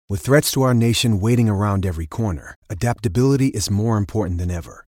With threats to our nation waiting around every corner, adaptability is more important than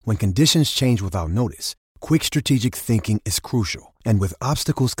ever. When conditions change without notice, quick strategic thinking is crucial. And with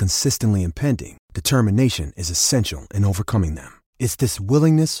obstacles consistently impending, determination is essential in overcoming them. It's this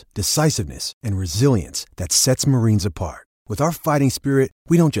willingness, decisiveness, and resilience that sets Marines apart. With our fighting spirit,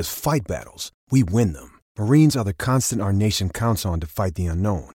 we don't just fight battles, we win them. Marines are the constant our nation counts on to fight the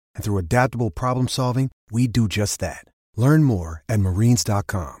unknown. And through adaptable problem solving, we do just that. Learn more at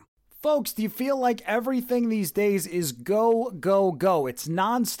marines.com. Folks, do you feel like everything these days is go, go, go? It's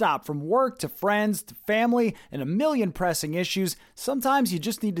nonstop from work to friends to family and a million pressing issues. Sometimes you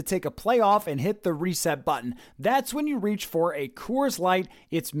just need to take a play off and hit the reset button. That's when you reach for a Coors Light.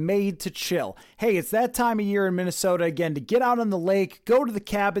 It's made to chill. Hey, it's that time of year in Minnesota again to get out on the lake, go to the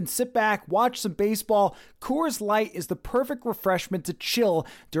cabin, sit back, watch some baseball. Coors Light is the perfect refreshment to chill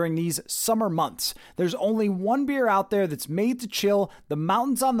during these summer months. There's only one beer out there that's made to chill. The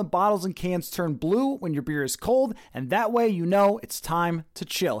mountains on the bottles and cans turn blue when your beer is cold, and that way you know it's time to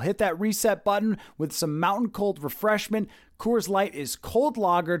chill. Hit that reset button with some mountain cold refreshment. Coors Light is cold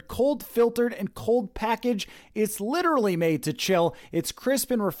lagered, cold filtered, and cold packaged. It's literally made to chill. It's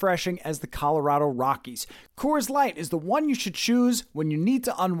crisp and refreshing as the Colorado Rockies. Coors Light is the one you should choose when you need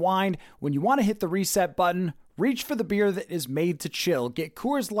to unwind, when you want to hit the reset button. Reach for the beer that is made to chill. Get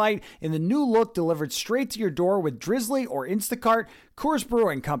Coors Light in the new look delivered straight to your door with Drizzly or Instacart. Coors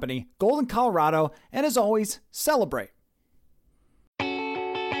Brewing Company, Golden, Colorado, and as always, celebrate.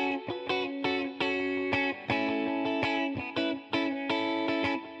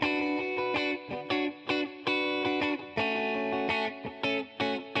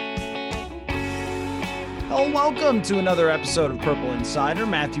 Well, welcome to another episode of Purple Insider.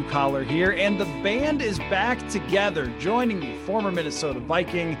 Matthew Collar here, and the band is back together. Joining me, former Minnesota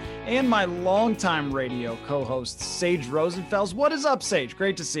Viking and my longtime radio co-host, Sage Rosenfels. What is up, Sage?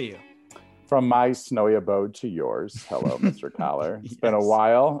 Great to see you. From my snowy abode to yours. Hello, Mr. Collar. It's been a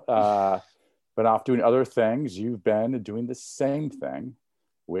while. Been off doing other things. You've been doing the same thing,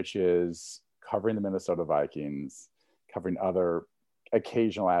 which is covering the Minnesota Vikings, covering other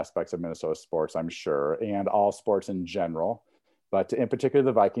occasional aspects of Minnesota sports, I'm sure, and all sports in general. But in particular,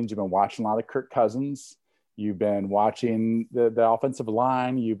 the Vikings, you've been watching a lot of Kirk Cousins. You've been watching the offensive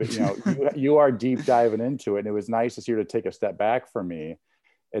line. You are deep diving into it. And it was nice this year to take a step back for me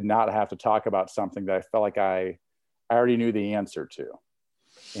and not have to talk about something that I felt like I already knew the answer to.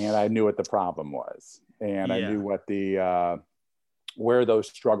 And I knew what the problem was. And I knew what where those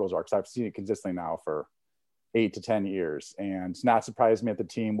struggles are, because I've seen it consistently now for 8 to 10 years. And it's not surprised me at the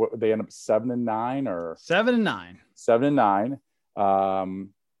team. They end up 7-9 or 7-9. 7-9.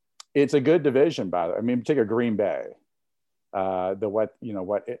 It's a good division, by the way. I mean, particularly Green Bay. I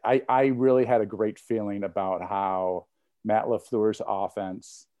really had a great feeling about how Matt LaFleur's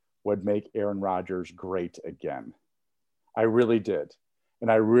offense would make Aaron Rodgers great again. I really did.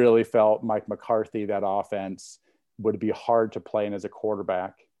 And I really felt Mike McCarthy, that offense would be hard to play in as a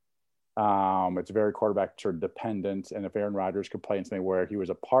quarterback. It's very quarterback dependent. And if Aaron Rodgers could play in something where he was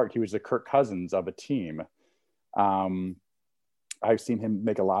the Kirk Cousins of a team. I've seen him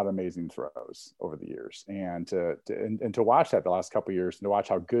make a lot of amazing throws over the years, and to watch that the last couple of years, and to watch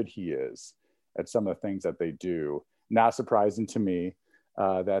how good he is at some of the things that they do. Not surprising to me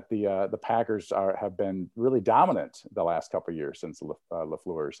that the Packers have been really dominant the last couple of years since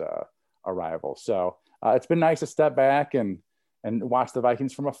LaFleur's arrival. So it's been nice to step back and watch the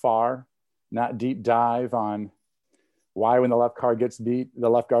Vikings from afar, not deep dive on why when the left guard gets beat,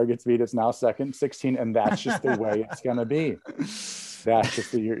 it's now 2nd and 16, and that's just the way it's going to be. That's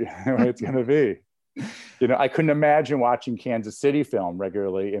just the way it's going to be. You know, I couldn't imagine watching Kansas City film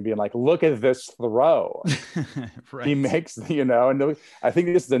regularly and being like, look at this throw. Right. He makes, I think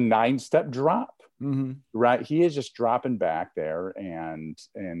this is a 9-step drop. Mm-hmm. Right. He is just dropping back there and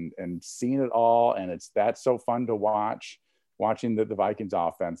seeing it all. And that's so fun to watch. Watching the Vikings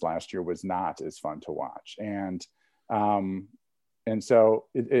offense last year was not as fun to watch. And so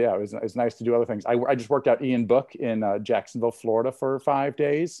it's nice to do other things. I just worked out Ian Book in Jacksonville, Florida for 5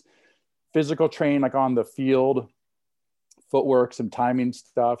 days. Physical training, like on the field, footwork, some timing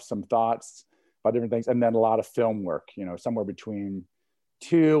stuff, some thoughts about different things, and then a lot of film work, somewhere between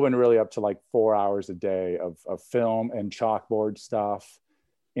 2 and really up to like 4 hours a day of film and chalkboard stuff,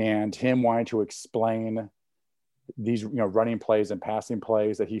 and him wanting to explain these, running plays and passing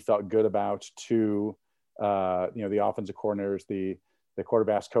plays that he felt good about to, the offensive coordinators, the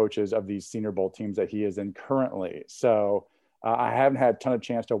quarterbacks coaches of these Senior Bowl teams that he is in currently. So I haven't had a ton of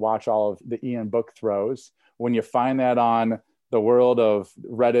chance to watch all of the Ian Book throws. When you find that on the world of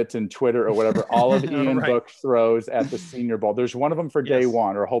Reddit and Twitter or whatever, all of Ian Right. Book throws at the Senior Bowl. There's one of them for day Yes.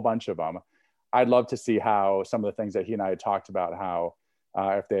 one, or a whole bunch of them. I'd love to see how some of the things that he and I had talked about, how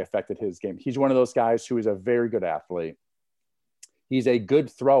if they affected his game. He's one of those guys who is a very good athlete. He's a good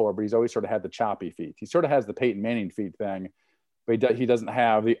thrower, but he's always sort of had the choppy feet. He sort of has the Peyton Manning feet thing, but he doesn't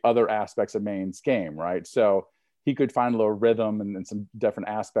have the other aspects of Manning's game, right? So he could find a little rhythm and some different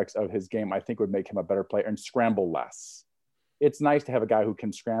aspects of his game I think would make him a better player, and scramble less. It's nice to have a guy who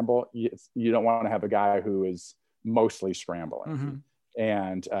can scramble. You don't want to have a guy who is mostly scrambling. Mm-hmm.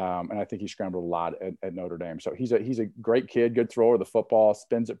 And I think he scrambled a lot at Notre Dame. So he's a great kid, good thrower of the football,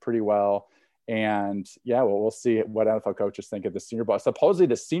 spins it pretty well. And yeah, well, we'll see what NFL coaches think of the Senior Bowl. Supposedly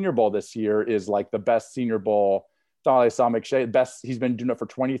the Senior Bowl this year is like the best Senior Bowl. I saw McShay, best. He's been doing it for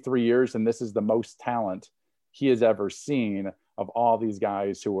 23 years, and this is the most talent he has ever seen of all these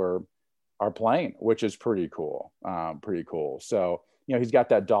guys who are playing, which is pretty cool. Pretty cool. So, he's got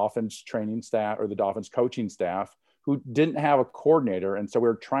that Dolphins training staff, or the Dolphins coaching staff, who didn't have a coordinator. And so we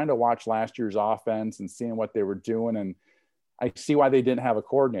were trying to watch last year's offense and seeing what they were doing. And I see why they didn't have a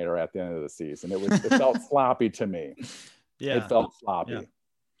coordinator at the end of the season. It felt sloppy to me. Yeah. It felt sloppy.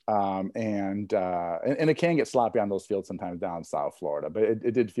 Yeah. And it can get sloppy on those fields sometimes down in South Florida, but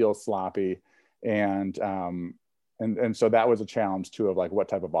it did feel sloppy. And so that was a challenge too, of like what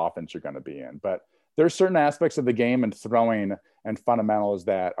type of offense you're going to be in. But there's certain aspects of the game and throwing and fundamentals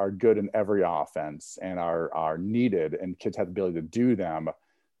that are good in every offense and are needed, and kids have the ability to do them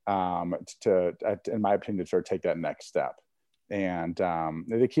in my opinion, to sort of take that next step. And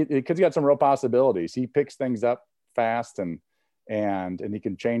the kid's got some real possibilities. He picks things up fast, and he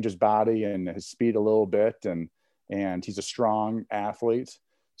can change his body and his speed a little bit, and he's a strong athlete.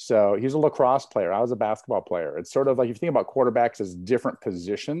 So he's a lacrosse player. I was a basketball player. It's sort of like, if you think about quarterbacks as different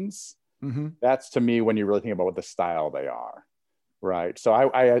positions, Mm-hmm. that's to me when you really think about what the style they are, right? So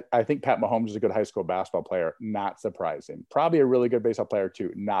I think Pat Mahomes is a good high school basketball player. Not surprising. Probably a really good baseball player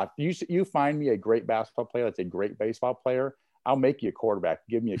too. Not you find me a great basketball player that's a great baseball player, I'll make you a quarterback.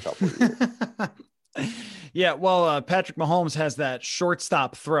 Give me a couple of years. Yeah, well, Patrick Mahomes has that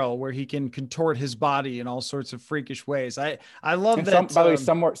shortstop throw where he can contort his body in all sorts of freakish ways. I love and that. By the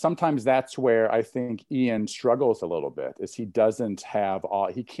way, sometimes that's where I think Ian struggles a little bit, is he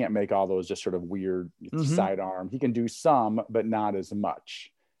can't make all those just sort of weird sidearm. He can do some, but not as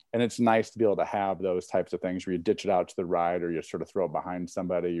much. And it's nice to be able to have those types of things where you ditch it out to the right, or you sort of throw it behind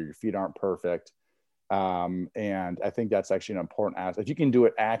somebody, or your feet aren't perfect. And I think that's actually an important aspect. If you can do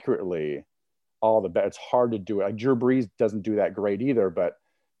it accurately, all the better. It's hard to do it. Like Drew Brees doesn't do that great either, but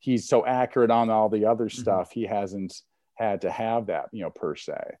he's so accurate on all the other stuff. He hasn't had to have that, per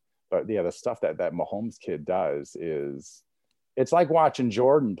se. But yeah, the stuff that Mahomes kid does it's like watching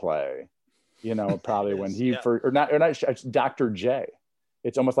Jordan play, probably when he Dr. J.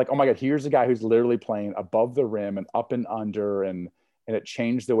 It's almost like, oh my God, here's a guy who's literally playing above the rim and up and under, and it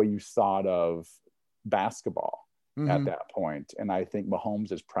changed the way you thought of basketball at that point. And I think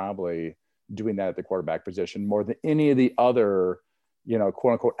Mahomes is probably doing that at the quarterback position more than any of the other,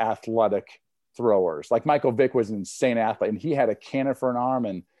 quote unquote athletic throwers. Like Michael Vick was an insane athlete, and he had a cannon for an arm,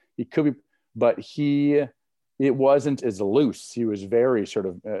 and he could be, but it wasn't as loose. He was very sort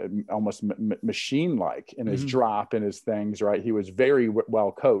of almost machine-like in his drop and his things, right? He was very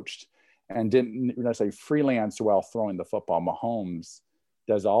well coached and didn't necessarily freelance well throwing the football. Mahomes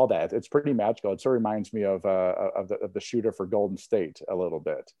does all that. It's pretty magical. It sort of reminds me of the shooter for Golden State a little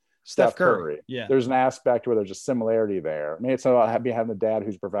bit. Steph Curry. Yeah. There's an aspect where there's a similarity there. I mean, it's not about having a dad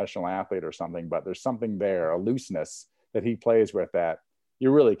who's a professional athlete or something, but there's something there, a looseness that he plays with that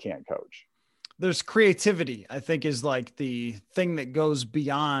you really can't coach. There's creativity, I think, is like the thing that goes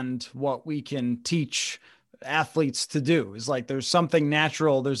beyond what we can teach athletes to do. Is like there's something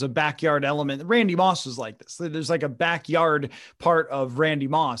natural, there's a backyard element. Randy Moss was like this. There's like a backyard part of Randy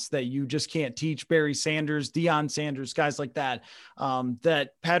Moss that you just can't teach. Barry Sanders, Deion Sanders, guys like that,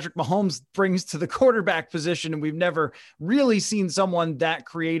 that Patrick Mahomes brings to the quarterback position, and we've never really seen someone that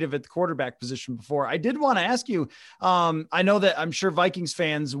creative at the quarterback position before. I did want to ask you, I know that I'm sure Vikings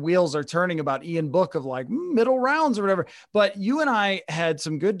fans' wheels are turning about Ian Book of like middle rounds or whatever, but you and I had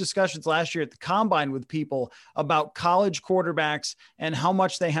some good discussions last year at the Combine with people about college quarterbacks and how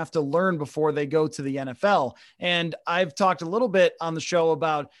much they have to learn before they go to the NFL. And I've talked a little bit on the show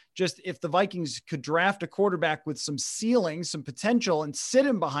about just if the Vikings could draft a quarterback with some ceiling, some potential, and sit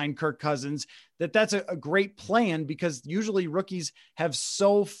him behind Kirk Cousins, that's a great plan, because usually rookies have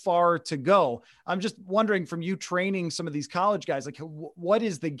so far to go. I'm just wondering, from you training some of these college guys, like what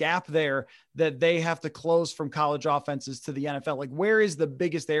is the gap there that they have to close from college offenses to the NFL? Like, where is the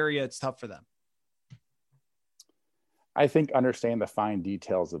biggest area it's tough for them? I think understand the fine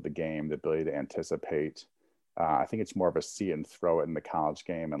details of the game, the ability to anticipate. I think it's more of a see it and throw it in the college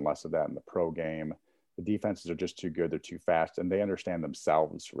game and less of that in the pro game. The defenses are just too good. They're too fast, and they understand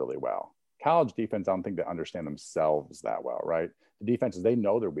themselves really well. College defense, I don't think they understand themselves that well, right? The defenses, they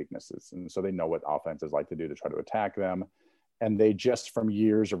know their weaknesses, and so they know what offenses like to do to try to attack them. And they just, from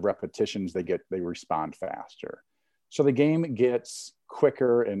years of repetitions, they respond faster. So the game gets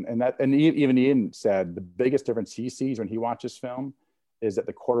quicker, and even Ian said the biggest difference he sees when he watches film is that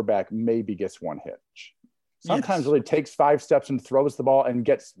the quarterback maybe gets one hitch. Sometimes really takes 5 steps and throws the ball and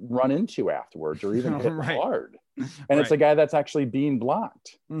gets run into afterwards, or even hit right. hard. And it's a guy that's actually being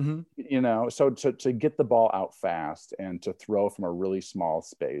blocked, so to get the ball out fast and to throw from a really small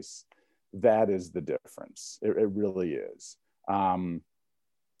space, that is the difference. It really is.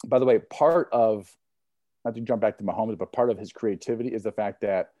 By the way, part of, not to jump back to Mahomes, but part of his creativity is the fact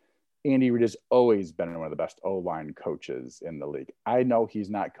that Andy Reid has always been one of the best O-line coaches in the league. I know he's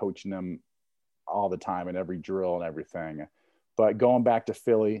not coaching them all the time in every drill and everything, but going back to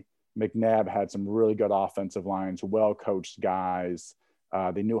Philly, McNabb had some really good offensive lines, well-coached guys.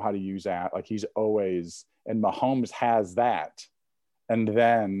 They knew how to use that. Like he's always, and Mahomes has that. And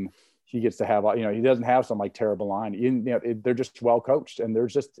then he gets to have, he doesn't have some like terrible line. They're just well-coached, and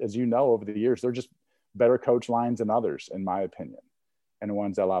there's just, as you know, over the years, they're just better coach lines than others, in my opinion, and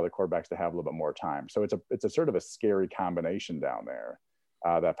ones that allow the quarterbacks to have a little bit more time. So it's a sort of a scary combination down there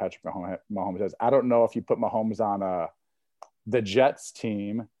that Patrick Mahomes has. I don't know if you put Mahomes on the Jets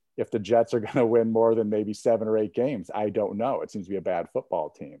team, if the Jets are going to win more than maybe 7 or 8 games. I don't know. It seems to be a bad football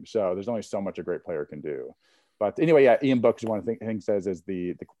team. So there's only so much a great player can do. But anyway, yeah, Ian Book is one of the things says is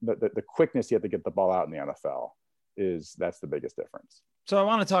the quickness you have to get the ball out in the NFL that's the biggest difference. So I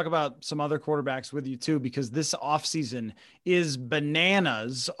want to talk about some other quarterbacks with you too, because this offseason is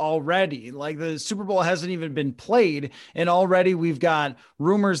bananas already. Like the Super Bowl hasn't even been played, and already we've got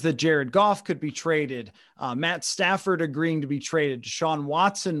rumors that Jared Goff could be traded. Matt Stafford agreeing to be traded. Deshaun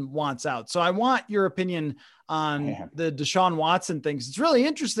Watson wants out. So I want your opinion on the Deshaun Watson things. It's really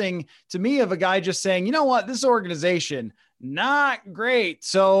interesting to me of a guy just saying, you know what, this organization, not great.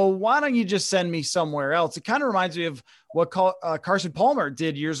 So why don't you just send me somewhere else? It kind of reminds me of what Carson Palmer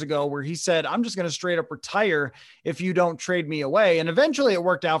did years ago, where he said, I'm just going to straight up retire if you don't trade me away. And eventually it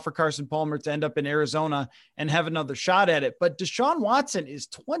worked out for Carson Palmer to end up in Arizona and have another shot at it. But Deshaun Watson is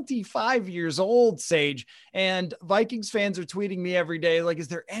 25 years old, Sage, and Vikings fans are tweeting me every day. Like, is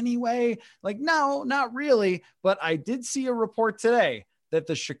there any way? Like, no, not really. But I did see a report today that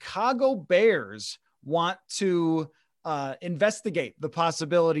the Chicago Bears want to investigate the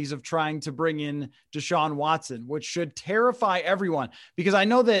possibilities of trying to bring in Deshaun Watson, which should terrify everyone, because I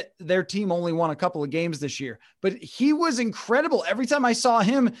know that their team only won a couple of games this year, but he was incredible. Every time I saw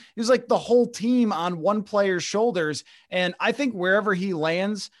him, it was like the whole team on one player's shoulders. And I think wherever he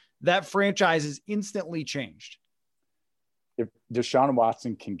lands, that franchise is instantly changed. If Deshaun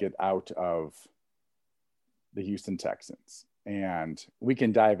Watson can get out of the Houston Texans, and we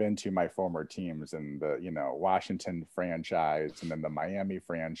can dive into my former teams and the, Washington franchise, and then the Miami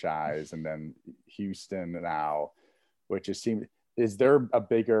franchise, and then Houston now, which is there a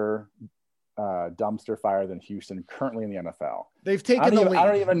bigger dumpster fire than Houston currently in the NFL? They've taken the lead. I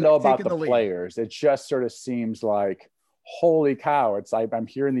don't even know about the players. It just sort of seems like, holy cow. It's like, I'm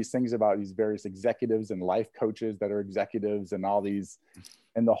hearing these things about these various executives and life coaches that are executives and all these,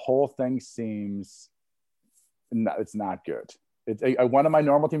 and the whole thing seems, it's not good. It's one of my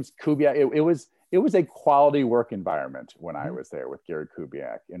normal teams, Kubiak. It was a quality work environment when I was there with Gary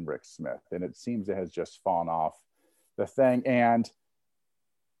Kubiak and Rick Smith, and it seems it has just fallen off the thing. And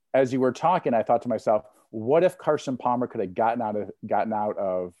as you were talking, I thought to myself, what if Carson Palmer could have gotten out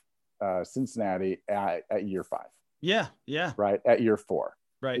of Cincinnati at year 5? Yeah. Right, at year 4.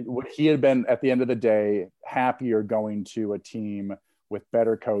 Right. Would he have been, at the end of the day, happier going to a team with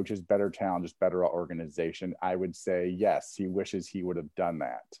better coaches, better talent, just better organization? I would say yes, he wishes he would have done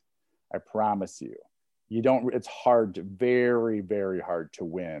that. I promise you. It's very, very hard to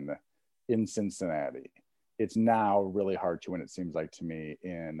win in Cincinnati. It's now really hard to win, it seems like to me,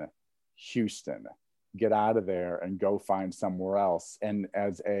 in Houston. Get out of there and go find somewhere else. And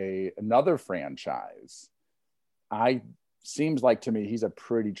as another franchise, seems like to me he's a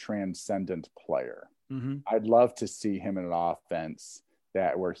pretty transcendent player. Mm-hmm. I'd love to see him in an offense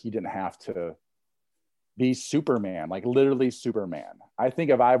where he didn't have to be Superman, like literally Superman. I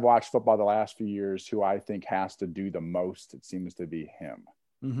think if I've watched football the last few years, who I think has to do the most, it seems to be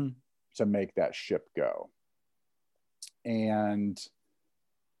him to make that ship go. And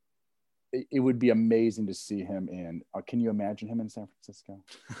it would be amazing to see him in. Can you imagine him in San Francisco?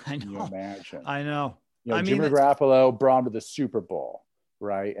 I know. Can you imagine? I know. You know, I mean, Jimmy Garoppolo brought him to the Super Bowl,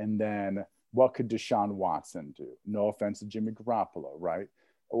 right? And then what could Deshaun Watson do? No offense to Jimmy Garoppolo, right?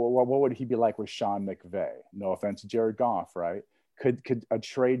 What would he be like with Sean McVay? No offense to Jared Goff, right? Could a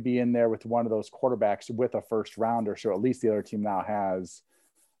trade be in there with one of those quarterbacks with a first rounder? So at least the other team now has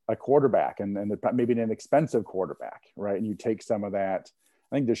a quarterback and maybe an expensive quarterback, right? And you take some of that.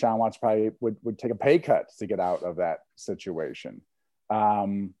 I think Deshaun Watson probably would take a pay cut to get out of that situation.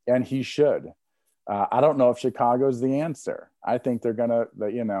 And he should. I don't know if Chicago's the answer. I think they're going to,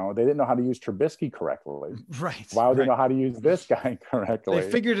 you know, they didn't know how to use Trubisky correctly. Right. Why would they know how to use this guy correctly? They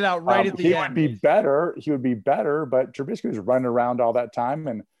figured it out right at the end. He would be better, but Trubisky was running around all that time.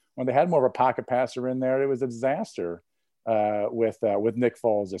 And when they had more of a pocket passer in there, it was a disaster with Nick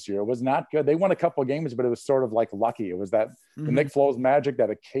Foles this year. It was not good. They won a couple of games, but it was sort of like lucky. It was that the Nick Foles magic that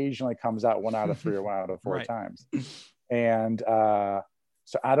occasionally comes out 1 out of 3 or 1 out of 4 times. And so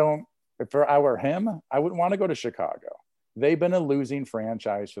if I were him, I wouldn't want to go to Chicago. They've been a losing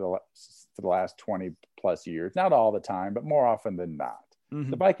franchise for the last 20 plus years. Not all the time, but more often than not.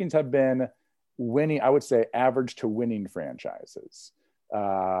 The Vikings have been winning, I would say average to winning franchises.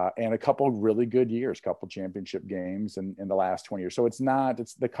 And a couple really good years, couple championship games in the last 20 years. So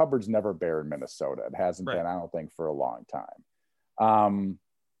the cupboard's never bare in Minnesota. It hasn't been, I don't think, for a long time.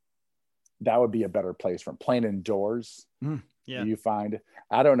 That would be a better place for playing indoors. Yeah. You find,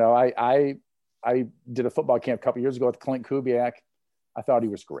 I don't know. I did a football camp a couple years ago with Clint Kubiak. I thought he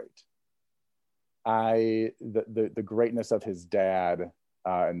was great. The greatness of his dad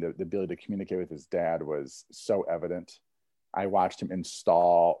and the ability to communicate with his dad was so evident. I watched him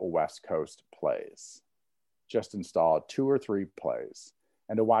install West Coast plays, just install 2 or 3 plays.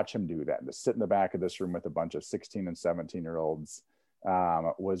 And to watch him do that and to sit in the back of this room with a bunch of 16 and 17-year-olds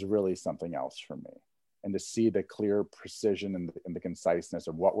was really something else for me. And to see the clear precision and the conciseness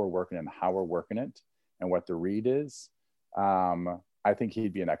of what we're working and how we're working it and what the read is, I think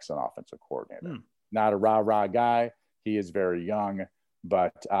he'd be an excellent offensive coordinator. Not a rah-rah guy. He is very young,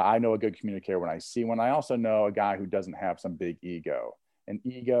 but I know a good communicator when I see one. I also know a guy who doesn't have some big ego. And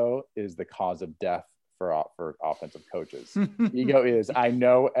ego is the cause of death for offensive coaches. Ego is, I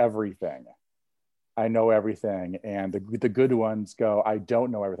know everything. And the good ones go, I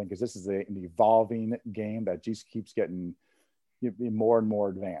don't know everything, because this is an evolving game that just keeps getting more and more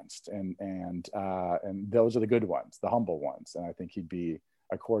advanced. And those are the good ones, the humble ones. And I think he'd be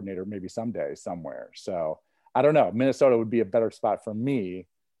a coordinator maybe someday somewhere. So I don't know. Minnesota would be a better spot for me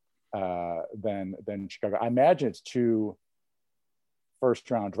than Chicago. I imagine it's 2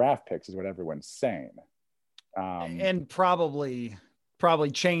 first-round draft picks is what everyone's saying. And probably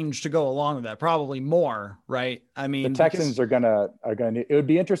change to go along with that, probably more, right? I mean, the Texans are gonna, it would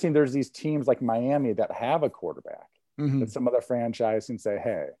be interesting. There's these teams like Miami that have a quarterback that some other franchise can say,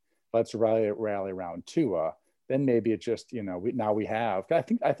 hey, let's rally around Tua. Then maybe it just, you know, we have, I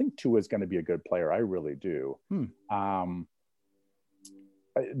think Tua is going to be a good player. I really do.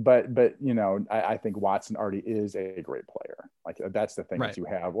 But you know, I think Watson already is a great player. Like that's the thing that you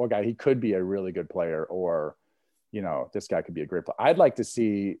have. Well, guy, he could be a really good player, or, you know, this guy could be a great player. I'd like to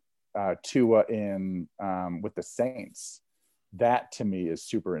see Tua in with the Saints. That to me is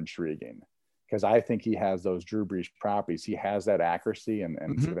super intriguing, because I think he has those Drew Brees properties. He has that accuracy and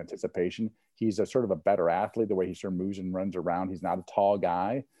sort of anticipation. He's a sort of a better athlete, the way he sort of moves and runs around. He's not a tall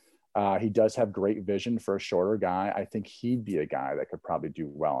guy. He does have great vision for a shorter guy. I think he'd be a guy that could probably do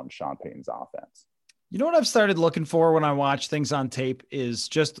well in Sean Payton's offense. You know what I've started looking for when I watch things on tape is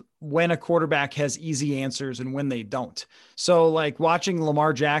just when a quarterback has easy answers and when they don't. So like watching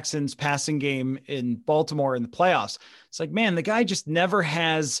Lamar Jackson's passing game in Baltimore in the playoffs, it's like, man, the guy just never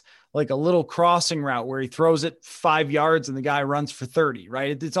has like a little crossing route where he throws it 5 yards and the guy runs for 30,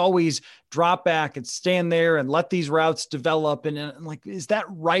 right? It's always drop back and stand there and let these routes develop. And like, is that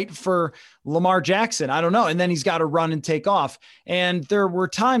right for Lamar Jackson? I don't know. And then he's got to run and take off. And there were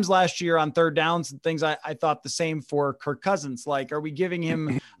times last year on third downs and things I thought the same for Kirk Cousins. Like, are we giving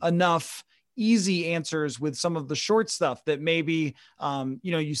him enough easy answers with some of the short stuff that maybe,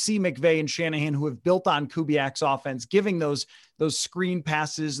 you see McVay and Shanahan, who have built on Kubiak's offense, giving those screen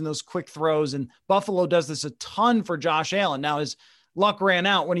passes and those quick throws. And Buffalo does this a ton for Josh Allen. Now his luck ran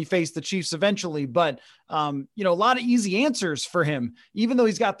out when he faced the Chiefs eventually, but a lot of easy answers for him, even though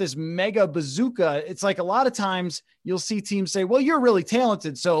he's got this mega bazooka. It's like a lot of times you'll see teams say, well, you're really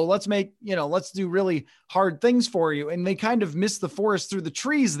talented, so let's do really hard things for you. And they kind of miss the forest through the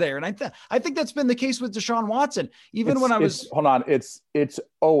trees there. And I think that's been the case with Deshaun Watson. Hold on. It's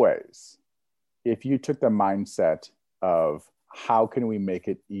always, if you took the mindset of how can we make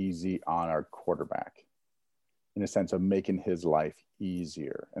it easy on our quarterback, in a sense of making his life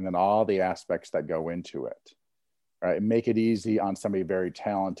easier. And then all the aspects that go into it, right? Make it easy on somebody very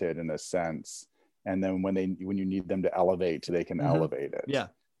talented in a sense. And then when you need them to elevate, they can elevate it. Yeah.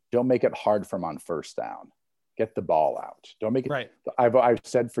 Don't make it hard for them on first down. Get the ball out. Don't make it. Right. I've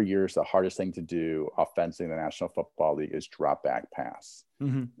said for years, the hardest thing to do offensively in the National Football League is drop back pass.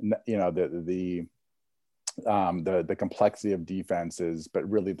 You know, the complexity of defenses, but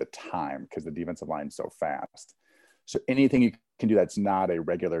really the time, because the defensive line is so fast. So anything you can do that's not a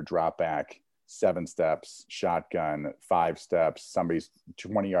regular drop back, 7 steps, shotgun, 5 steps, somebody's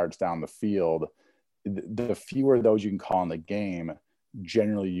 20 yards down the field, the fewer of those you can call in the game,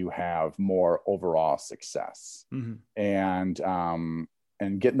 generally you have more overall success. And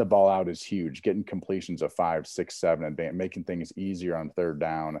getting the ball out is huge. Getting completions of 5, 6, 7, and making things easier on third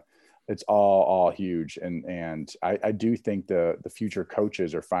down. It's all huge. And I do think the future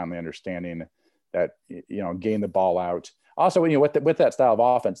coaches are finally understanding that, you know, getting the ball out. Also, you know, with that style of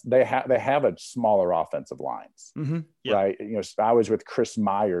offense, they have a smaller offensive lines, right? You know, I was with Chris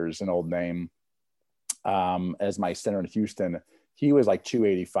Myers, an old name, as my center in Houston. He was like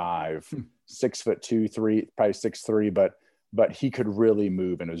 285, 6'2", 3, probably 6'3", but he could really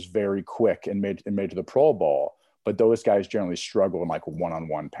move and was very quick and made to the Pro Bowl. But those guys generally struggle in like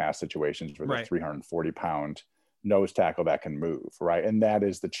one-on-one pass situations with a 340-pound nose tackle that can move, right? And that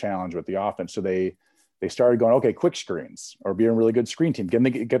is the challenge with the offense. So they started going, okay, quick screens, or being a really good screen team.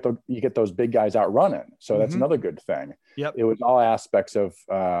 You get those big guys out running. So that's another good thing. It was all aspects of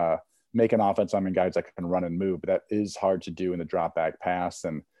making offense. I mean, guys that can run and move, but that is hard to do in the drop back pass.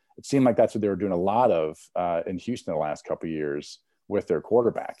 And it seemed like that's what they were doing a lot of in Houston the last couple of years with their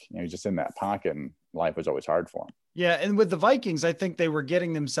quarterback. You know, he's just in that pocket, and life was always hard for him. Yeah. And with the Vikings, I think they were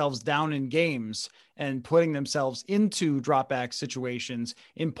getting themselves down in games and putting themselves into drop back situations,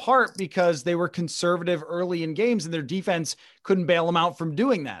 in part because they were conservative early in games and their defense couldn't bail them out from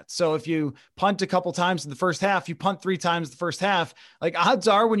doing that. So if you punt a couple times in the first half, you punt 3 times the first half, like odds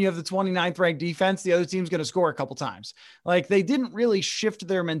are when you have the 29th ranked defense, the other team's going to score a couple times. Like they didn't really shift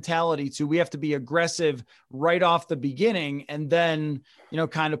their mentality to, we have to be aggressive right off the beginning and then, you know,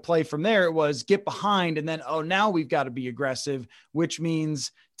 kind of play from there. It was get behind and then, oh, now we've got to be aggressive, which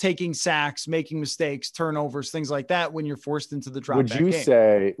means taking sacks, making mistakes, turnovers, things like that when you're forced into the drop back game.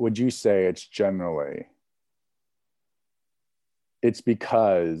 Would you say it's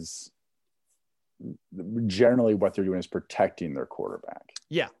because generally what they're doing is protecting their quarterback?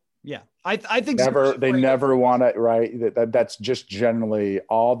 Yeah. I think they never want to, right? That's just generally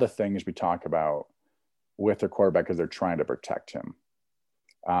all the things we talk about with their quarterback, because they're trying to protect him.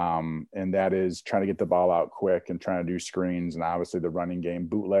 And that is trying to get the ball out quick and trying to do screens. And obviously the running game,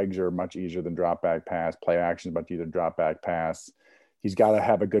 bootlegs are much easier than drop back pass. Play action is much easier than drop back pass. He's got to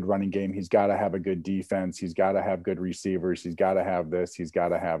have a good running game. He's got to have a good defense. He's got to have good receivers. He's got to have this. He's got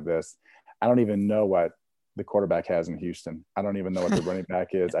to have this. I don't even know what the quarterback has in Houston. I don't even know what the running back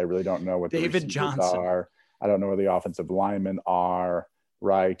is. I really don't know what the David Johnson are. I don't know where the offensive linemen are.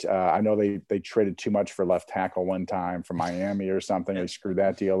 Right. I know they traded too much for left tackle one time from Miami or something. They screwed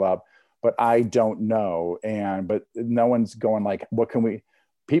that deal up, but I don't know. But no one's going like,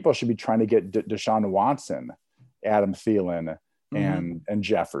 people should be trying to get Deshaun Watson, Adam Thielen, and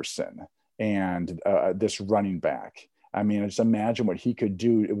Jefferson, and this running back. I mean, just imagine what he could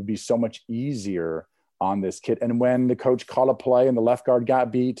do. It would be so much easier on this kid. And when the coach called a play and the left guard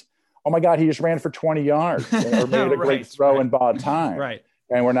got beat, oh my God, he just ran for 20 yards or made a great throw and bought time. Right.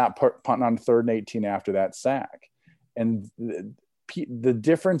 And we're not punting on 3rd and 18 after that sack. And the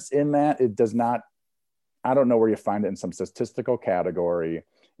difference in that, it does not, I don't know where you find it in some statistical category,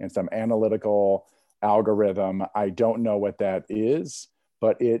 in some analytical algorithm. I don't know what that is,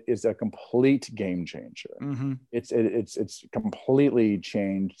 but it is a complete game changer. It's completely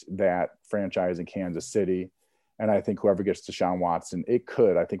changed that franchise in Kansas City. And I think whoever gets Deshaun Watson,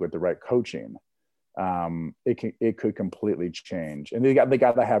 I think with the right coaching, it could completely change. And they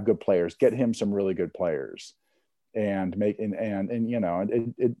got to have good players, get him some really good players, and make and you know,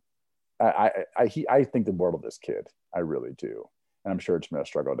 I think the world of this kid. I really do. And I'm sure it's been a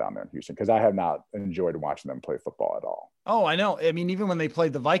struggle down there in Houston, because I have not enjoyed watching them play football at all. Oh, I know. I mean, even when they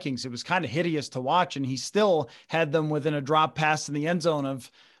played the Vikings, it was kind of hideous to watch, and he still had them within a drop pass in the end zone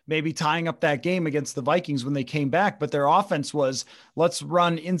of maybe tying up that game against the Vikings when they came back. But their offense was, let's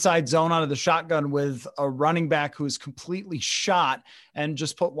run inside zone out of the shotgun with a running back who is completely shot, and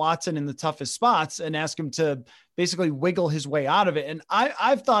just put Watson in the toughest spots and ask him to basically wiggle his way out of it. And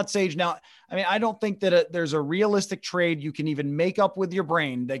I've thought, Sage, now, I mean, I don't think that there's a realistic trade you can even make up with your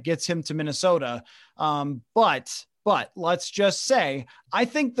brain that gets him to Minnesota. But But let's just say, I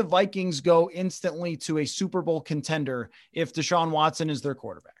think the Vikings go instantly to a Super Bowl contender if Deshaun Watson is their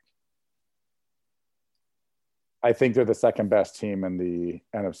quarterback. I think they're the second best team in the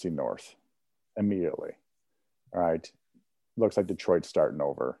NFC North immediately. All right. Looks like Detroit's starting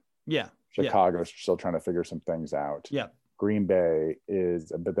over. Yeah. Chicago's still trying to figure some things out. Yeah. Green Bay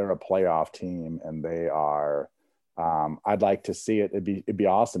but they're a playoff team, and they are. I'd like to see it. It'd be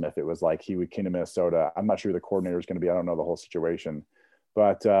awesome if it was like he would came to Minnesota. I'm not sure who the coordinator is going to be. I don't know the whole situation,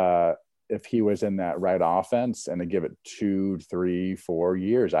 but if he was in that right offense and to give it 2, 3, 4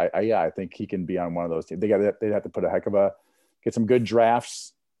 years, I think he can be on one of those teams. They'd have to put get some good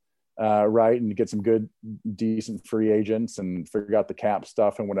drafts right, and get some good, decent free agents and figure out the cap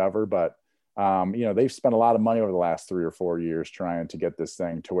stuff and whatever. But they've spent a lot of money over the last 3 or 4 years trying to get this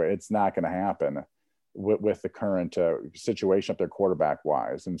thing to where it's not going to happen with the current situation up there quarterback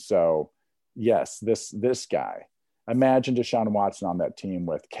wise. And so, yes, this guy, imagine Deshaun Watson on that team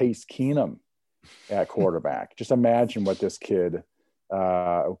with Case Keenum at quarterback. Just imagine what this kid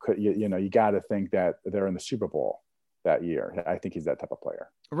could, you got to think that they're in the Super Bowl that year. I think he's that type of player.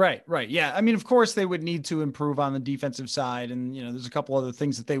 Right. Yeah. I mean, of course they would need to improve on the defensive side, and, there's a couple other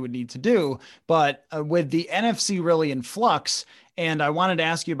things that they would need to do, but with the NFC really in flux, and I wanted to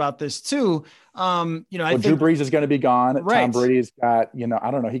ask you about this too. I think Drew Brees is going to be gone. Right. Tom Brady's got,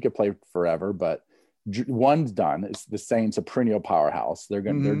 I don't know, he could play forever, but one's done. It's the Saints, a perennial powerhouse. They're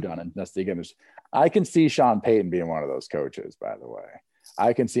done. And that's I can see Sean Payton being one of those coaches, by the way.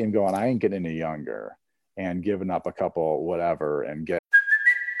 I can see him going, I ain't getting any younger, and giving up a couple whatever and get.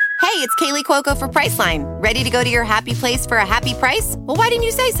 Hey, it's Kaylee Cuoco for Priceline. Ready to go to your happy place for a happy price? Well, why didn't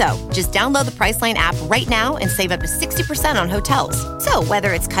you say so? Just download the Priceline app right now and save up to 60% on hotels. So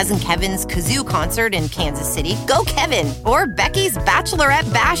whether it's Cousin Kevin's Kazoo Concert in Kansas City, go Kevin, or Becky's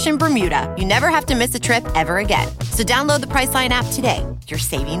Bachelorette Bash in Bermuda, you never have to miss a trip ever again. So download the Priceline app today. Your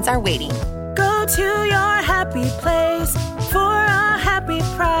savings are waiting. Go to your happy place for a happy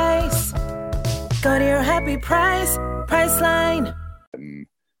price. Go to your happy price, Priceline.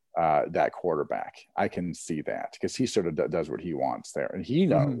 That quarterback, I can see that because he sort of does what he wants there, and he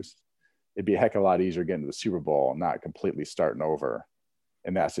knows it'd be a heck of a lot easier getting to the Super Bowl, not completely starting over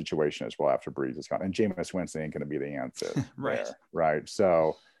in that situation as well after Brees is gone. And Jameis Winston ain't going to be the answer, right? There, right.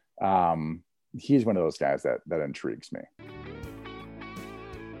 So he's one of those guys that intrigues me.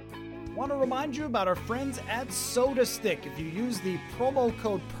 Want to remind you about our friends at SodaStick. If you use the promo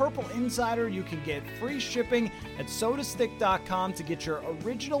code Purple Insider, you can get free shipping at sodastick.com to get your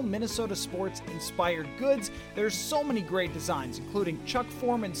original Minnesota sports inspired goods. There's so many great designs, including Chuck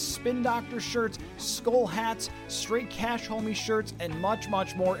Foreman Spin Doctor shirts, skull hats, straight cash homie shirts, and much,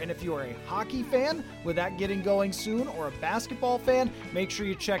 much more. And if you are a hockey fan, with that getting going soon, or a basketball fan, make sure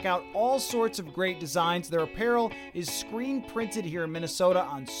you check out all sorts of great designs. Their apparel is screen printed here in Minnesota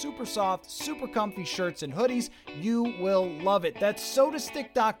on super soft, super comfy shirts and hoodies. You will love it. That's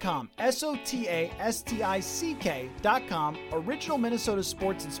sodastick.com, SOTASTICK.com. Original Minnesota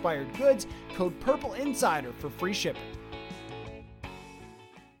sports inspired goods. Code Purple Insider for free shipping.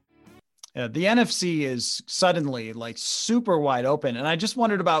 The NFC is suddenly like super wide open. And I just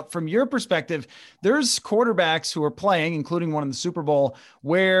wondered about, from your perspective, there's quarterbacks who are playing, including one in the Super Bowl,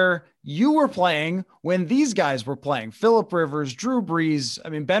 where you were playing when these guys were playing. Phillip Rivers, Drew Brees. I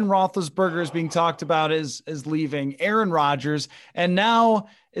mean, Ben Roethlisberger is being talked about as leaving, Aaron Rodgers. And now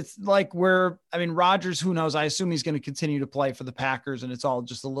it's like Rodgers, who knows? I assume he's going to continue to play for the Packers, and it's all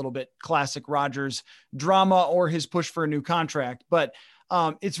just a little bit classic Rodgers drama or his push for a new contract. But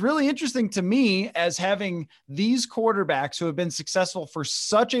it's really interesting to me as having these quarterbacks who have been successful for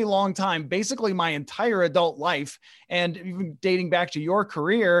such a long time, basically my entire adult life, and even dating back to your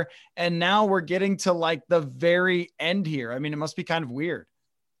career. And now we're getting to like the very end here. I mean, it must be kind of weird.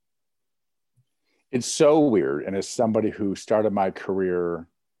 It's so weird. And as somebody who started my career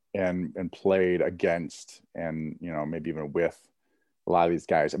and played against, and, maybe even with a lot of these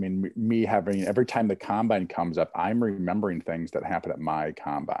guys. I mean, me having, every time the combine comes up, I'm remembering things that happened at my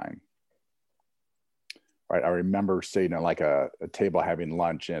combine. Right. I remember sitting at like a table having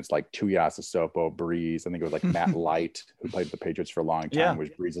lunch, and it's like Tuiasosopo, Brees. I think it was like Matt Light, who played for the Patriots for a long time, was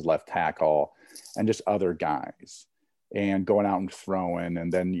Brees' left tackle, and just other guys, and going out and throwing.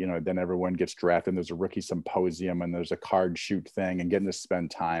 And then, then everyone gets drafted, and there's a rookie symposium, and there's a card shoot thing, and getting to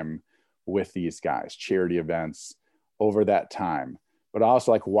spend time with these guys, charity events over that time. But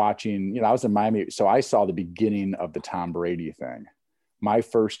also like watching, I was in Miami, so I saw the beginning of the Tom Brady thing. My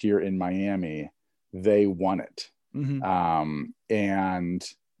first year in Miami, they won it. And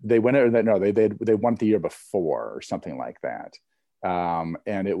they won it, they won it the year before or something like that.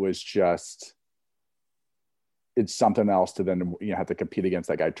 And it was just, it's something else to then, have to compete against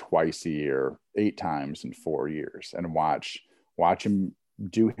that guy twice a year, 8 times in 4 years, and watch him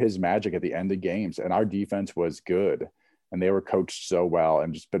do his magic at the end of games. And our defense was good and they were coached so well.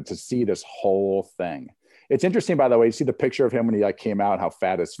 But to see this whole thing, it's interesting, by the way, you see the picture of him when he came out, how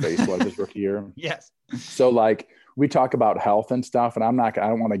fat his face was his rookie year. Yes. So we talk about health and stuff, and I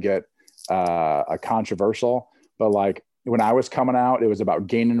don't want to get a controversial, but when I was coming out, it was about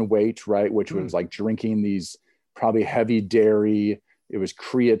gaining weight, right? Which was drinking these probably heavy dairy. It was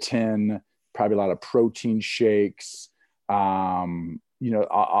creatine, probably a lot of protein shakes. You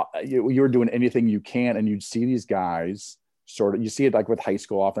were doing anything you can, and you'd see these guys you see it with high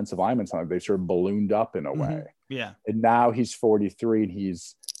school offensive linemen, they sort of ballooned up in a way. Yeah. And now he's 43 and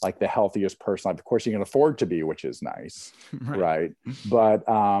he's the healthiest person. Of course, he can afford to be, which is nice. Right. But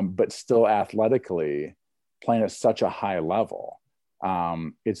still athletically playing at such a high level.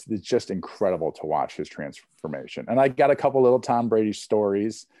 It's just incredible to watch his transformation. And I got a couple little Tom Brady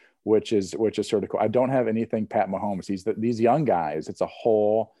stories, which is sort of cool. I don't have anything Pat Mahomes. These young guys, it's a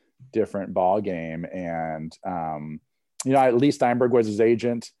whole different ball game. And, Lee Steinberg was his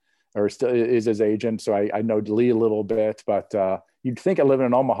agent, or still is his agent. So I know Lee a little bit, but you'd think I live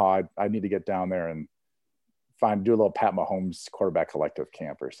in Omaha, I need to get down there and do a little Pat Mahomes quarterback collective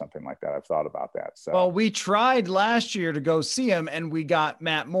camp or something like that. I've thought about that. So, well, we tried last year to go see him and we got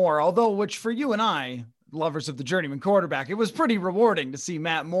Matt Moore, which for you and I, lovers of the journeyman quarterback, it was pretty rewarding to see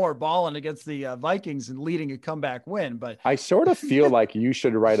Matt Moore balling against the Vikings and leading a comeback win. But I sort of feel like you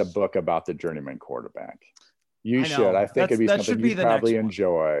should write a book about the journeyman quarterback. You should. I think it'd be something you'd probably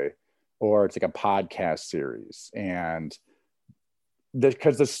enjoy, or it's a podcast series. And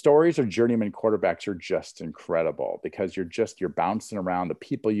because the stories of journeyman quarterbacks are just incredible, because you're bouncing around the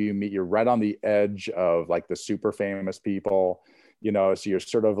people you meet. You're right on the edge of the super famous people, so you're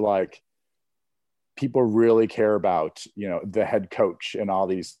sort of people really care about, the head coach and all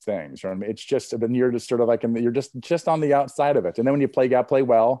these things. Right? I mean, it's just, then you're just sort of you're just on the outside of it. And then when you play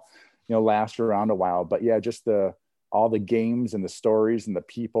well, last around a while. But yeah, just all the games and the stories and the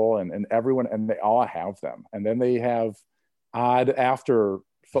people and everyone, and they all have them. And then they have odd after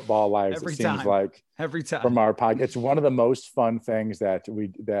football lives. Every time from our podcast. It's one of the most fun things that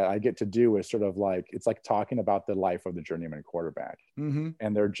I get to do is sort of it's like talking about the life of the journeyman quarterback. Mm-hmm.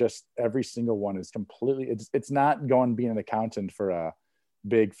 And they're just, every single one is completely, it's not going being an accountant for a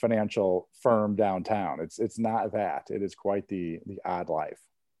big financial firm downtown. It's not that. It is quite the odd life.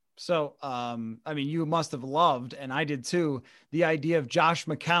 So, you must have loved, and I did too, the idea of Josh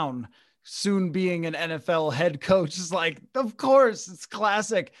McCown soon being an NFL head coach. Is of course, it's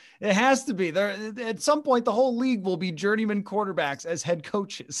classic. It has to be there. At some point, the whole league will be journeyman quarterbacks as head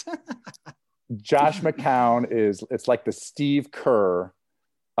coaches. Josh McCown it's like the Steve Kerr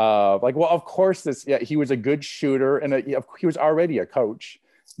of of course he was a good shooter and he was already a coach.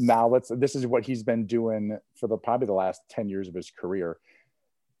 Now this is what he's been doing for probably the last 10 years of his career.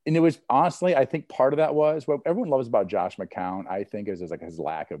 And it was honestly, I think part of that was what everyone loves about Josh McCown, I think, is his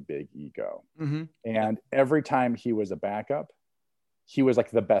lack of big ego. Mm-hmm. And every time he was a backup, he was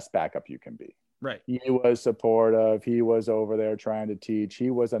the best backup you can be. Right. He was supportive. He was over there trying to teach.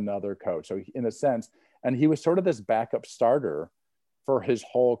 He was another coach. So in a sense, and he was sort of this backup starter for his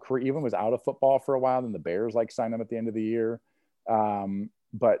whole career, even was out of football for a while. And the Bears signed him at the end of the year.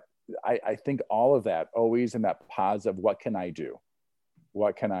 But I think all of that always in that positive, what can I do?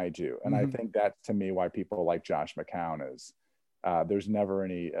 What can I do? And I think that's, to me, why people like Josh McCown is there's never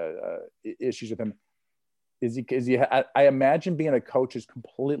any issues with him. I imagine being a coach is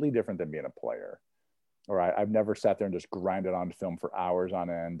completely different than being a player. All right. I've never sat there and just grinded on film for hours on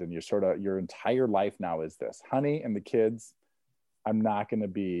end. And your entire life now is this, honey, and the kids. I'm not going to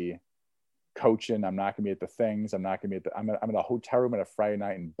be coaching. I'm not going to be at the things. I'm not going to be I'm in a hotel room on a Friday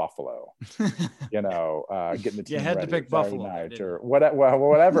night in Buffalo, getting the team had ready to pick Buffalo night or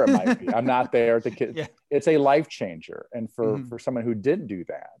whatever it might be. I'm not there at the kids. Yeah. It's a life changer. And for someone who did do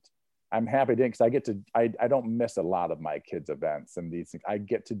that, I'm happy to, because I don't miss a lot of my kids' events and these things. I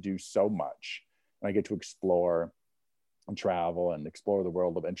get to do so much, and I get to explore and travel and explore the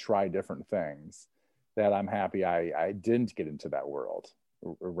world and try different things, that I'm happy I didn't get into that world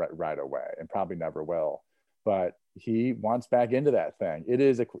right away, and probably never will. But he wants back into that thing.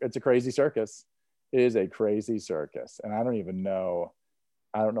 It's a crazy circus. It is a crazy circus. And I don't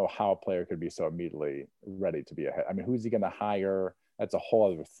know how a player could be so immediately ready to be ahead. I mean, who's he going to hire? That's a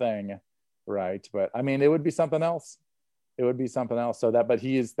whole other thing, right? But I mean, it would be something else. It would be something else. So that was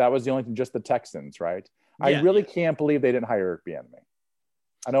the only thing, just the Texans, right? Yeah. I really can't believe they didn't hire Eric Bieniemy.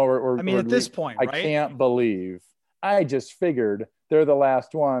 I know at this point, right? I can't believe. I just figured they're the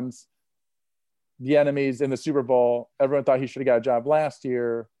last ones. the enemies in the Super Bowl. Everyone thought he should have got a job last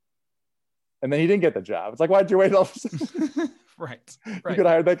year. And then he didn't get the job. It's like, why'd you wait all this? Right. You could have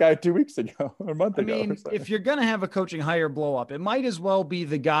hired that guy 2 weeks ago or a month ago. I mean, if you're going to have a coaching hire blow up, it might as well be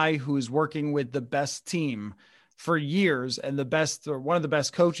the guy who's working with the best team for years and the best, or one of the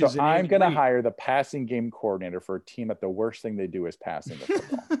best coaches. So I'm going to hire the passing game coordinator for a team that the worst thing they do is passing the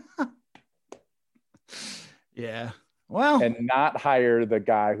football. Yeah. Well, and not hire the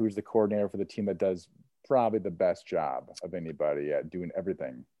guy who's the coordinator for the team that does probably the best job of anybody at doing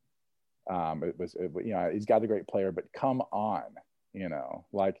everything. He's got a great player, but come on,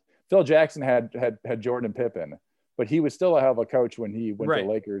 like Phil Jackson had Jordan and Pippen, but he was still a hell of a coach when he went to the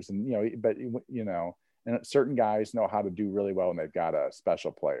Lakers, and and certain guys know how to do really well when they've got a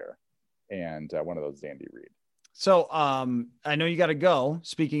special player, and one of those is Andy Reid. So I know you got to go,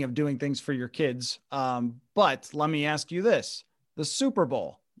 speaking of doing things for your kids, but let me ask you this. The Super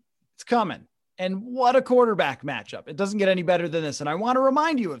Bowl, it's coming. And what a quarterback matchup. It doesn't get any better than this. And I want to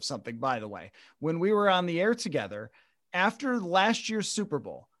remind you of something, by the way. When we were on the air together, after last year's Super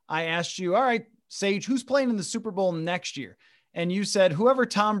Bowl, I asked you, all right, Sage, who's playing in the Super Bowl next year? And you said, whoever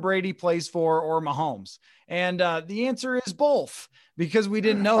Tom Brady plays for or Mahomes. And the answer is both, because we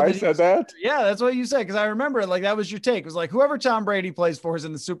didn't know. I said that? Yeah, that's what you said. Because I remember it, like that was your take. It was like, whoever Tom Brady plays for is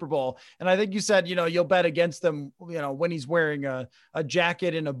in the Super Bowl. And I think you said, you'll bet against them, when he's wearing a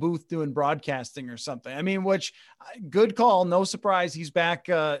jacket in a booth doing broadcasting or something. I mean, which good call. No surprise. He's back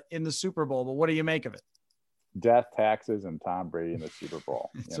in the Super Bowl. But what do you make of it? Death, taxes, and Tom Brady in the Super Bowl.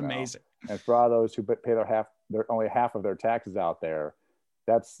 It's amazing. And for all those who pay only half of their taxes out there,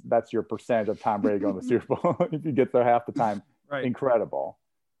 that's your percentage of Tom Brady going to the Super Bowl if you get there half the time. Right. Incredible.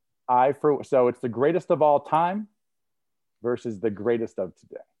 So it's the greatest of all time versus the greatest of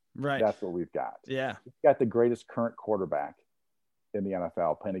today. Right. That's what we've got. Yeah. We've got the greatest current quarterback in the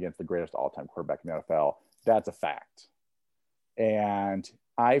NFL playing against the greatest all-time quarterback in the NFL. That's a fact. And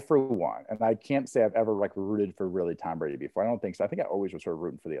I, for one, and I can't say I've ever rooted for really Tom Brady before. I don't think so. I think I always was sort of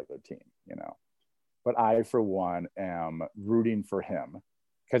rooting for the other team, but I, for one, am rooting for him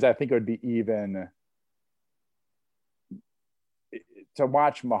because I think it would be even to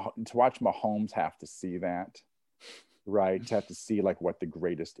watch Mahomes have to see that, right? To have to see what the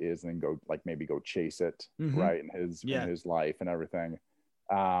greatest is and then go maybe go chase it, right? In his life and everything.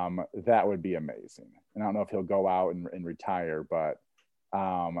 That would be amazing. And I don't know if he'll go out and retire, but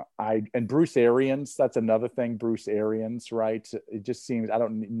and Bruce Arians, that's another thing. Bruce Arians, right? It just seems, I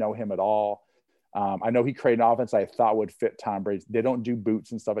don't know him at all. I know he created an offense I thought would fit Tom Brady. They don't do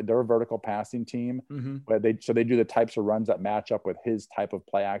boots and stuff. They're a vertical passing team, but they do the types of runs that match up with his type of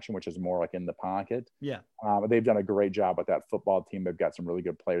play action, which is more in the pocket. Yeah. They've done a great job with that football team. They've got some really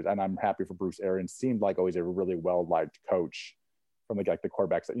good players, and I'm happy for Bruce Arians. Seemed like always a really well-liked coach from the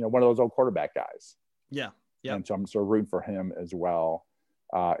quarterbacks, one of those old quarterback guys. Yeah. Yeah. And so I'm sort of rooting for him as well.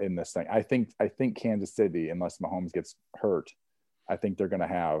 In this thing, I think Kansas City, unless Mahomes gets hurt, I think they're going to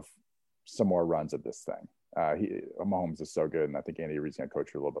have some more runs at this thing. Mahomes is so good, and I think Andy Reid's going to coach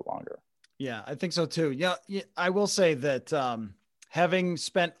for a little bit longer. Yeah, I think so too. Yeah, I will say that having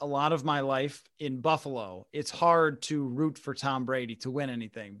spent a lot of my life in Buffalo, it's hard to root for Tom Brady to win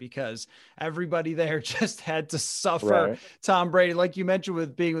anything because everybody there just had to suffer Tom Brady. Like you mentioned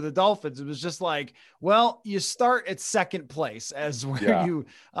with being with the Dolphins, it was just like, well, you start at second place as where you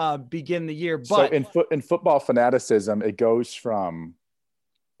begin the year. But so in football fanaticism, it goes from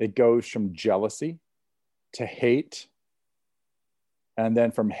jealousy to hate, and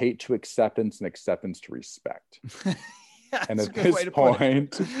then from hate to acceptance and acceptance to respect. And at this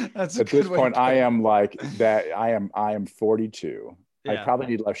point, I am like that. I am 42. Yeah. I probably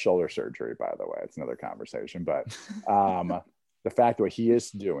need left shoulder surgery, by the way. It's another conversation. But the fact that what he is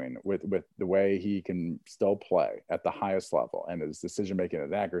doing with the way he can still play at the highest level and his decision making,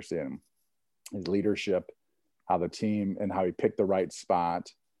 his accuracy, and his leadership, how the team and how he picked the right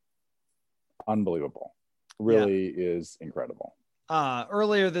spot, unbelievable. Really is incredible.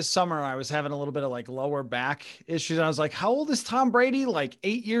 Earlier this summer, I was having a little bit of lower back issues. I was like, how old is Tom Brady?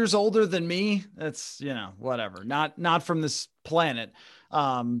 8 years older than me. That's, whatever, not from this planet.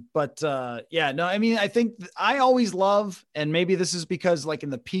 I think I always love, and maybe this is because in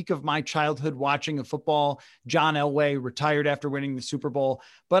the peak of my childhood watching a football, John Elway retired after winning the Super Bowl.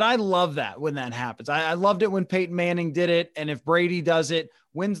 But I love that when that happens. I loved it when Peyton Manning did it. And if Brady does it,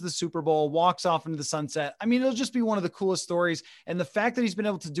 wins the Super Bowl, walks off into the sunset, it'll just be one of the coolest stories. And the fact that he's been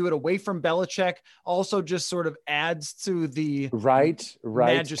able to do it away from Belichick also just sort of adds to the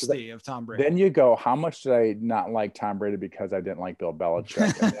majesty of Tom Brady. Then you go, how much did I not like Tom Brady because I didn't like Bill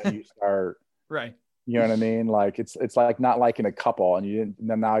Belichick? And then you start, right. You know what I mean? Like it's like not liking a couple, and you didn't. And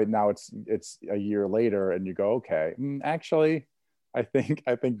then now it's a year later, and you go, okay, actually, I think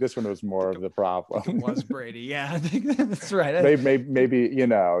this one was more of the problem. It was Brady. Yeah, I think that's right. maybe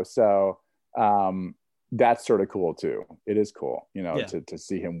so that's sort of cool too. It is cool, to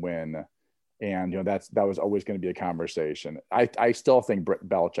see him win. And, that was always going to be a conversation. I still think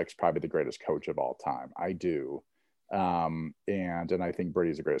Belichick's probably the greatest coach of all time. I do. And I think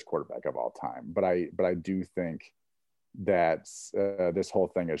Brady's the greatest quarterback of all time. But I do think that this whole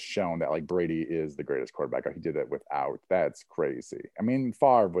thing has shown that like Brady is the greatest quarterback. He did it without. That's crazy. I mean,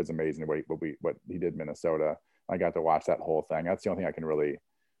 Favre was amazing what he did in Minnesota. I got to watch that whole thing. That's the only thing I can really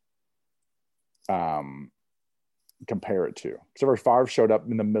compare it to. So Favre showed up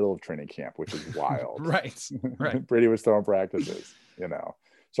in the middle of training camp, which is wild. right. Brady was throwing practices,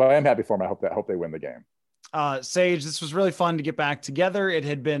 So I am happy for him. I hope they win the game. Sage, this was really fun to get back together. It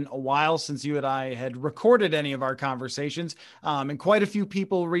had been a while since you and I had recorded any of our conversations. And quite a few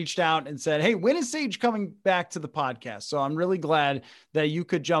people reached out and said, hey, when is Sage coming back to the podcast? So I'm really glad that you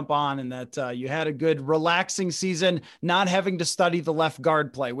could jump on and that you had a good relaxing season, not having to study the left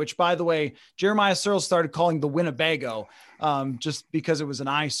guard play, which by the way, Jeremiah Searles started calling the Winnebago just because it was an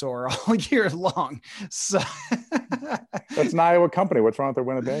eyesore all year long. So that's an Iowa company. What's wrong with their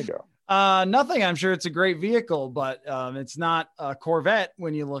Winnebago? Nothing. I'm sure it's a great vehicle, but it's not a Corvette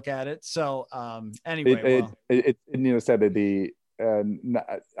when you look at it. So anyway, said that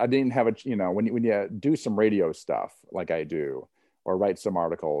I didn't have when you do some radio stuff like I do, or write some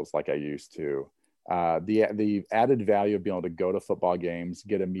articles like I used to, the added value of being able to go to football games,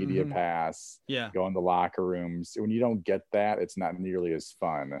 get a media pass, go in the locker rooms. When you don't get that, it's not nearly as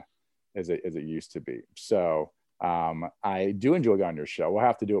fun as it used to be. So I do enjoy going on your show. We'll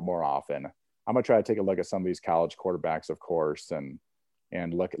have to do it more often. I'm gonna try to take a look at some of these college quarterbacks, of course,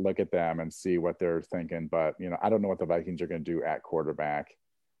 and look at them and see what they're thinking. But I don't know what the Vikings are going to do at quarterback.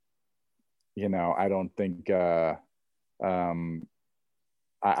 I don't think.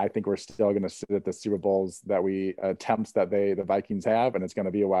 I think we're still going to sit at the Super Bowls that the Vikings have, and it's going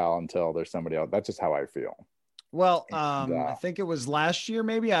to be a while until there's somebody else. That's just how I feel. Well, I think it was last year,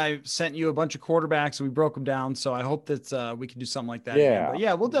 maybe I sent you a bunch of quarterbacks and we broke them down. So I hope that we can do something like that. Yeah. Again. But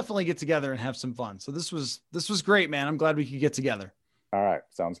yeah, we'll definitely get together and have some fun. So this was great, man. I'm glad we could get together. All right.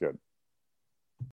 Sounds good.